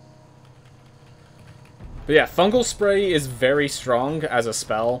 But yeah, Fungal Spray is very strong as a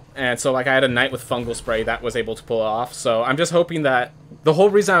spell, and so like I had a Knight with Fungal Spray that was able to pull it off, so I'm just hoping that... The whole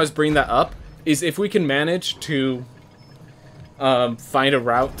reason I was bringing that up is if we can manage to find a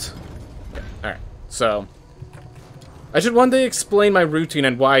route... Alright, so... I should one day explain my routine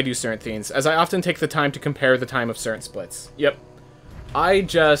and why I do certain things, as I often take the time to compare the time of certain splits. Yep. I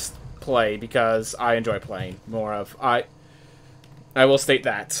just play because I enjoy playing more of... I will state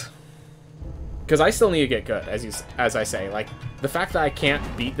that. Because I still need to get good, as I say. Like, the fact that I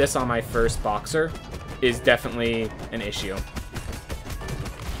can't beat this on my first Boxer is definitely an issue.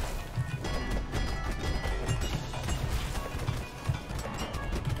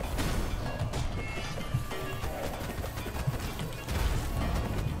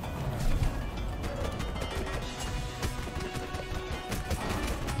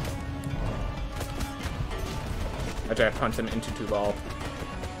 After I punch them into Tubal.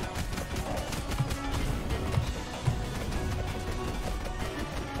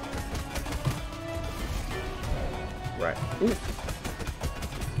 Right. Ooh.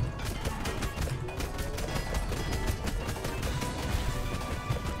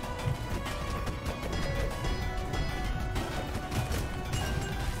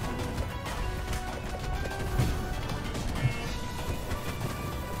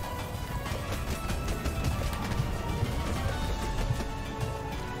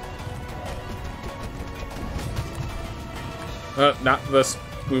 Not the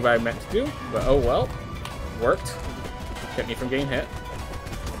move I meant to do, but oh well. Worked. Kept me from getting hit.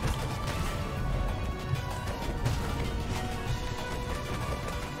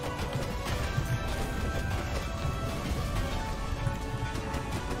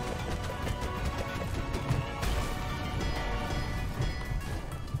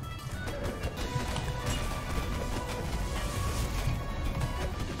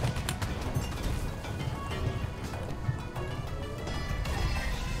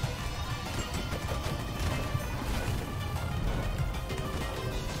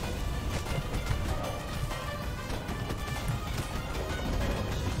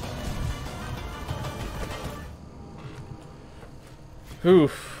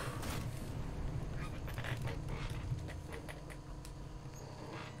 Oof.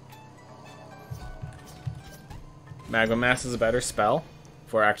 Magma Mass is a better spell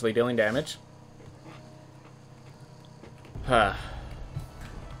for actually dealing damage. I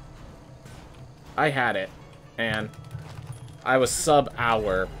had it, and I was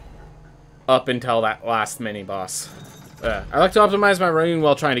sub-hour up until that last mini-boss. I like to optimize my running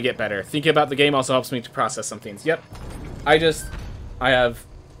while trying to get better. Thinking about the game also helps me to process some things. Yep. I have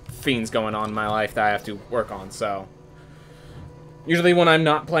things going on in my life that I have to work on, so... Usually when I'm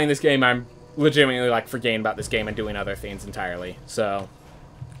not playing this game, I'm legitimately, like, forgetting about this game and doing other things entirely, so...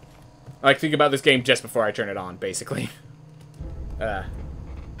 I like to think about this game just before I turn it on, basically.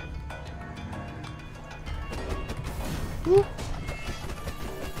 Woo.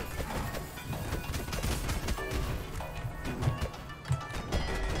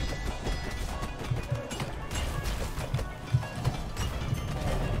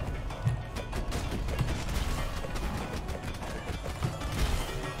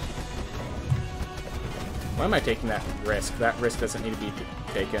 Why am I taking that risk? That risk doesn't need to be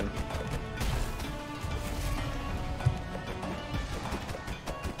taken.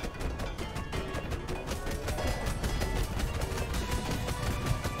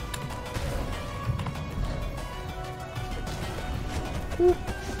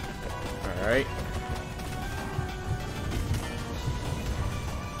 Alright.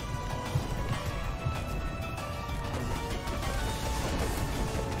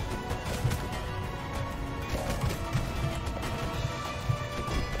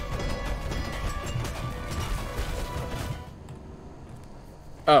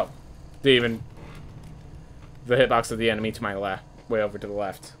 Oh, the hitbox of the enemy to my left, way over to the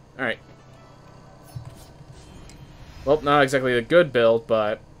left. Alright. Well, not exactly a good build,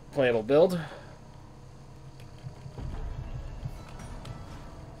 but playable build.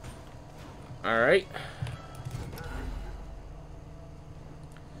 Alright.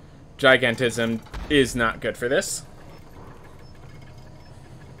 Gigantism is not good for this.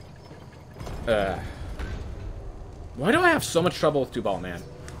 Why do I have so much trouble with Tubal, man?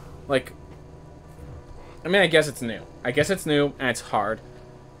 Like, I mean, I guess it's new. I guess it's new, and it's hard.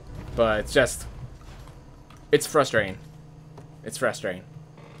 But it's just... It's frustrating. It's frustrating.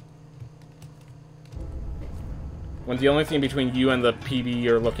 When the only thing between you and the PB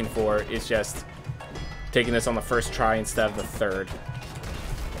you're looking for is just taking this on the first try instead of the third.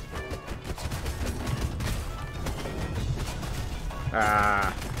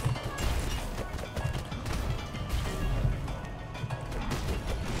 Ah...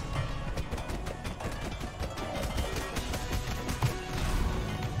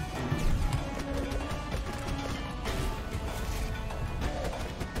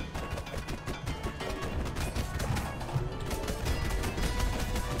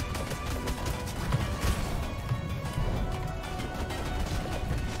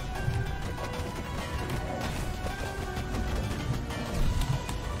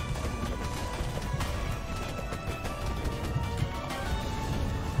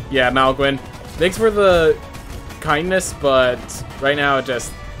 Yeah, Malguin. Thanks for the kindness, but right now it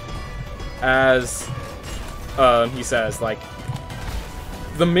just, as he says, like,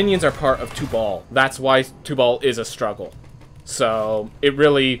 the minions are part of Tubal. That's why Tubal is a struggle. So it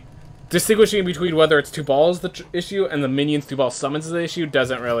really, distinguishing between whether it's Tubal is the issue and the minions Tubal summons is the issue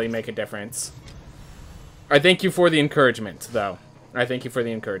doesn't really make a difference. I thank you for the encouragement, though. I thank you for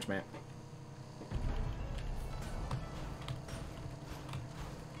the encouragement.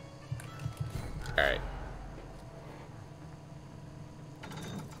 Alright.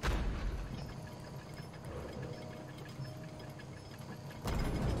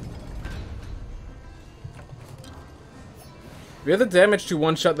 If you have the damage to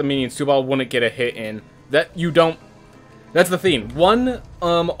one-shot the minions, Tubal wouldn't get a hit in. That you don't... That's the thing. One,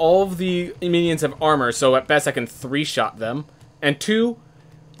 all of the minions have armor, so at best I can 3-shot them. And 2,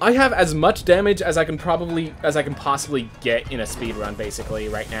 I have as much damage as I can possibly get in a speedrun, basically,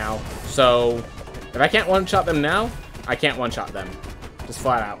 right now. So, if I can't one-shot them now, I can't one-shot them. Just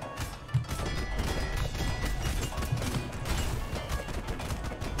flat out.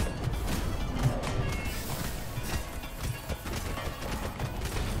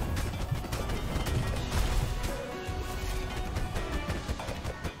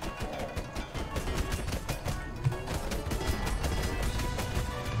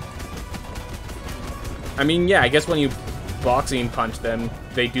 I mean, yeah, I guess when you boxing punch them,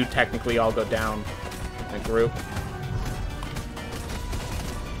 they do technically all go down in a group.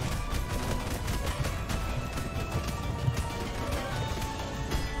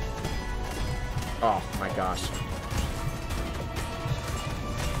 Oh my gosh.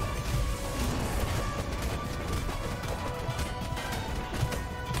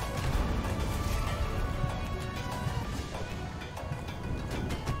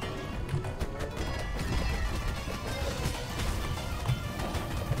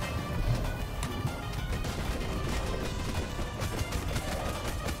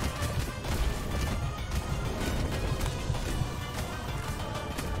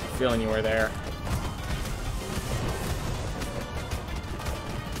 Feeling you were there.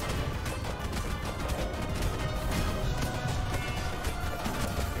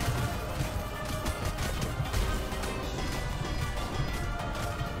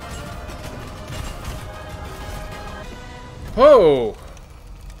 Whoa!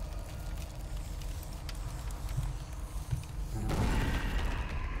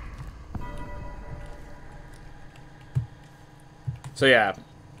 So yeah.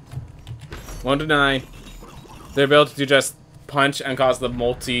 1 to 9. Their ability to just punch and cause the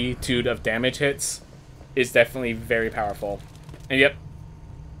multitude of damage hits is definitely very powerful. And yep,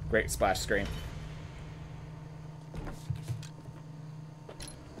 great splash screen.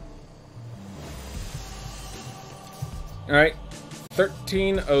 Alright,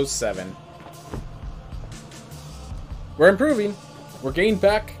 1307. We're improving. We're getting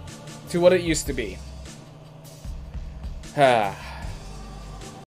back to what it used to be. Ah.